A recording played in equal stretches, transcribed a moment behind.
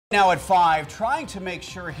Now at 5, trying to make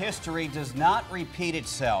sure history does not repeat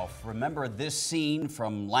itself. Remember this scene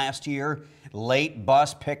from last year? Late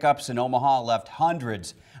bus pickups in Omaha left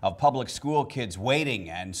hundreds of public school kids waiting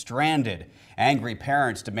and stranded. Angry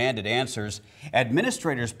parents demanded answers.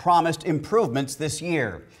 Administrators promised improvements this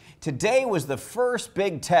year. Today was the first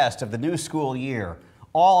big test of the new school year.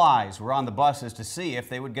 All eyes were on the buses to see if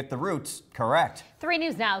they would get the routes correct. 3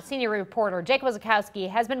 News Now senior reporter Jake Wazakowski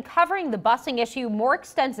has been covering the busing issue more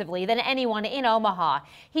extensively than anyone in Omaha.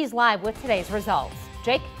 He's live with today's results.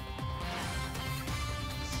 Jake?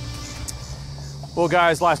 Well,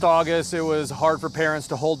 guys, last August, it was hard for parents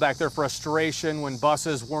to hold back their frustration when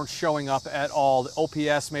buses weren't showing up at all. The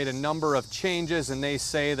OPS made a number of changes, and they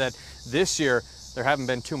say that this year there haven't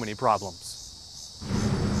been too many problems.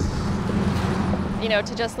 You know,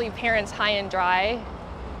 to just leave parents high and dry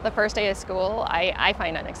the first day of school, I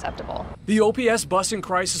find unacceptable. The OPS busing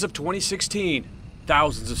crisis of 2016.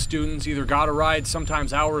 Thousands of students either got a ride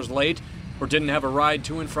sometimes hours late or didn't have a ride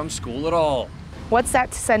to and from school at all. What's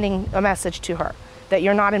that sending a message to her? That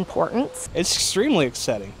you're not important? It's extremely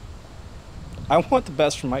upsetting. I want the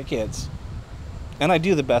best for my kids, and I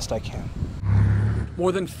do the best I can.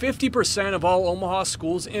 More than 50% of all Omaha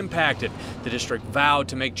schools impacted. The district vowed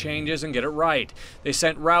to make changes and get it right. They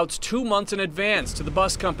sent routes 2 months in advance to the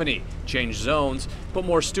bus company, changed zones, put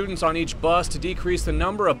more students on each bus to decrease the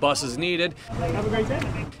number of buses needed,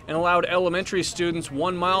 and allowed elementary students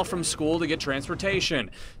 1 mile from school to get transportation.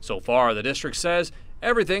 So far, the district says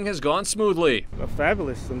everything has gone smoothly.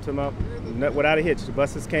 Fabulous. I'm talking about without a hitch. The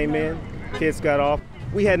buses came in, kids got off.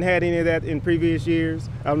 We hadn't had any of that in previous years.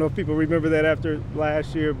 I don't know if people remember that after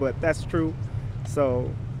last year, but that's true.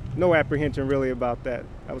 So no apprehension really about that.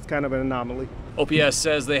 That was kind of an anomaly. OPS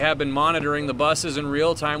says they have been monitoring the buses in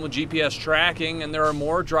real time with GPS tracking, and there are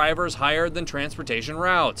more drivers hired than transportation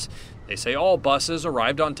routes. They say all buses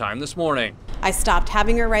arrived on time this morning. I stopped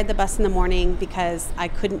having her ride the bus in the morning because I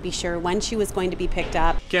couldn't be sure when she was going to be picked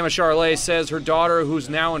up. Kama Charlay says her daughter, who's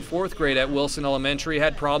now in 4th grade at Wilson Elementary,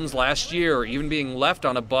 had problems last year, even being left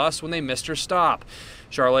on a bus when they missed her stop.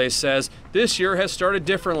 Charlay says this year has started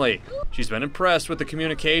differently. She's been impressed with the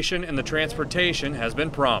communication, and the transportation has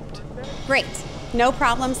been prompt. Great. No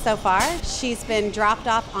problems so far. She's been dropped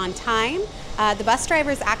off on time. The bus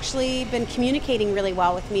driver's actually been communicating really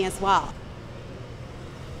well with me as well.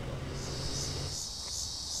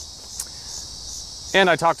 And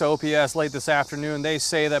I talked to OPS late this afternoon. They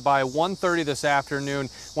say that by 1:30 this afternoon,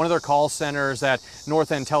 one of their call centers at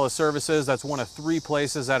North End Teleservices, that's one of 3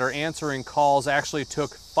 places that are answering calls, actually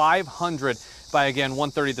took 500 by, again,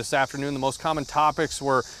 1:30 this afternoon. The most common topics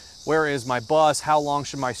were: where is my bus? How long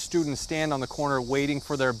should my students stand on the corner waiting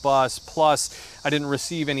for their bus? Plus, I didn't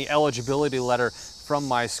receive any eligibility letter from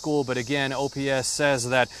my school. But again, OPS says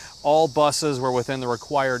that all buses were within the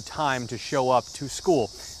required time to show up to school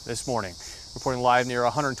this morning. Reporting live near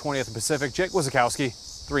 120th and Pacific, Jake Wazakowski,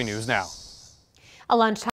 3 News Now. A lunchtime